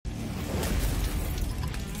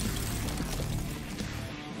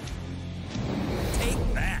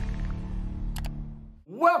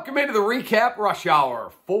Welcome into the REKAP Rush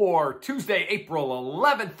Hour for Tuesday, April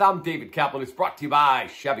 11th. I'm David Kaplan. It's brought to you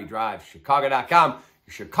by Chevy Drive, Chicago.com,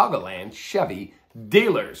 your Chicagoland Chevy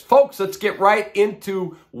dealers. Folks, let's get right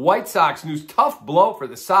into White Sox news. Tough blow for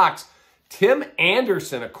the Sox. Tim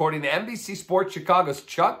Anderson, according to NBC Sports Chicago's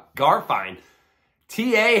Chuck Garfien,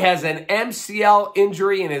 TA has an MCL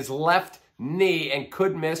injury in his left knee and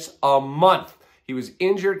could miss a month. He was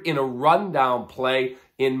injured in a rundown play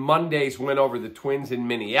in Monday's win over the Twins in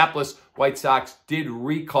Minneapolis. White Sox did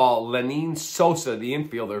recall Lenyn Sosa, the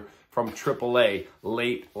infielder from AAA,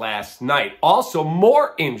 late last night. Also,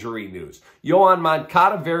 more injury news. Yoan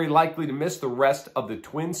Moncada very likely to miss the rest of the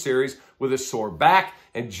Twin series with a sore back.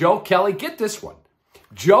 And Joe Kelly, get this one.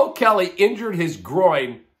 Joe Kelly injured his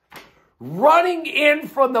groin running in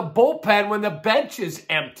from the bullpen when the bench is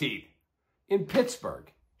emptied in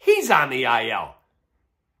Pittsburgh. He's on the IL.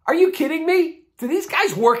 Are you kidding me? Do these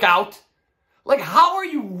guys work out? Like, how are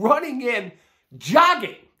you running in,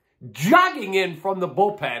 jogging in from the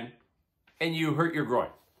bullpen, and you hurt your groin?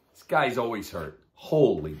 This guy's always hurt.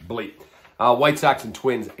 Holy bleep. White Sox and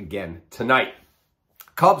Twins again tonight.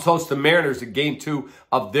 Cubs host the Mariners in Game 2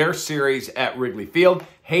 of their series at Wrigley Field.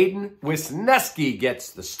 Hayden Wesneski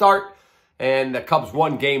gets the start, and the Cubs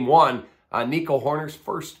won Game 1. Nico Hoerner's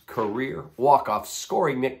first career walk-off,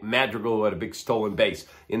 scoring Nick Madrigal, who had a big stolen base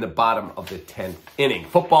in the bottom of the 10th inning.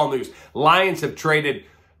 Football news. Lions have traded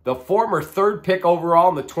the former third pick overall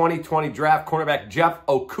in the 2020 draft. Cornerback Jeff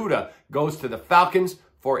Okudah goes to the Falcons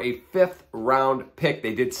for a fifth-round pick.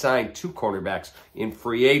 They did sign 2 cornerbacks in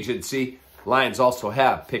free agency. Lions also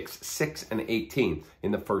have picks 6 and 18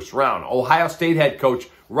 in the first round. Ohio State head coach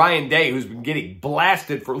Ryan Day, who's been getting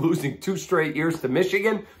blasted for losing 2 straight years to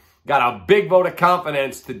Michigan, got a big vote of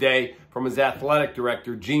confidence today from his athletic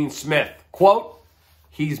director, Gene Smith. Quote,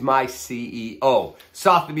 "He's my CEO."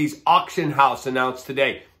 Sotheby's auction house announced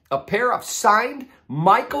today a pair of signed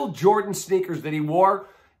Michael Jordan sneakers that he wore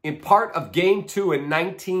in part of Game 2 in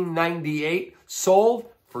 1998 sold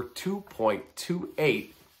for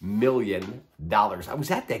 $2.28 million. I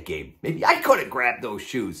was at that game. Maybe I could have grabbed those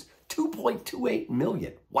shoes. $2.28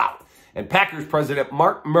 million. Wow. And Packers president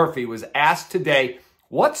Mark Murphy was asked today,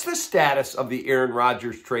 what's the status of the Aaron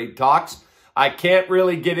Rodgers trade talks? I can't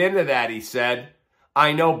really get into that, he said.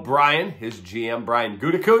 I know Brian, his GM, Brian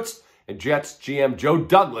Gutekunst, and Jets GM Joe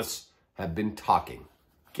Douglas have been talking.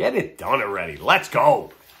 Get it done already. Let's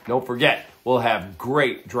go. Don't forget, we'll have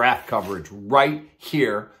great draft coverage right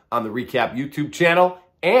here on the REKAP YouTube channel.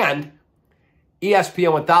 And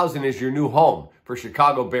ESPN 1000 is your new home for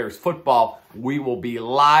Chicago Bears football. We will be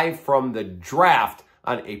live from the draft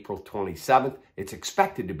on April 27th. It's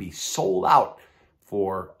expected to be sold out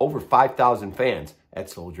for over 5,000 fans at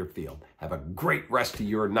Soldier Field. Have a great rest of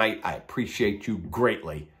your night. I appreciate you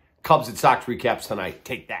greatly. Cubs and Sox recaps tonight.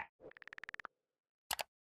 Take that.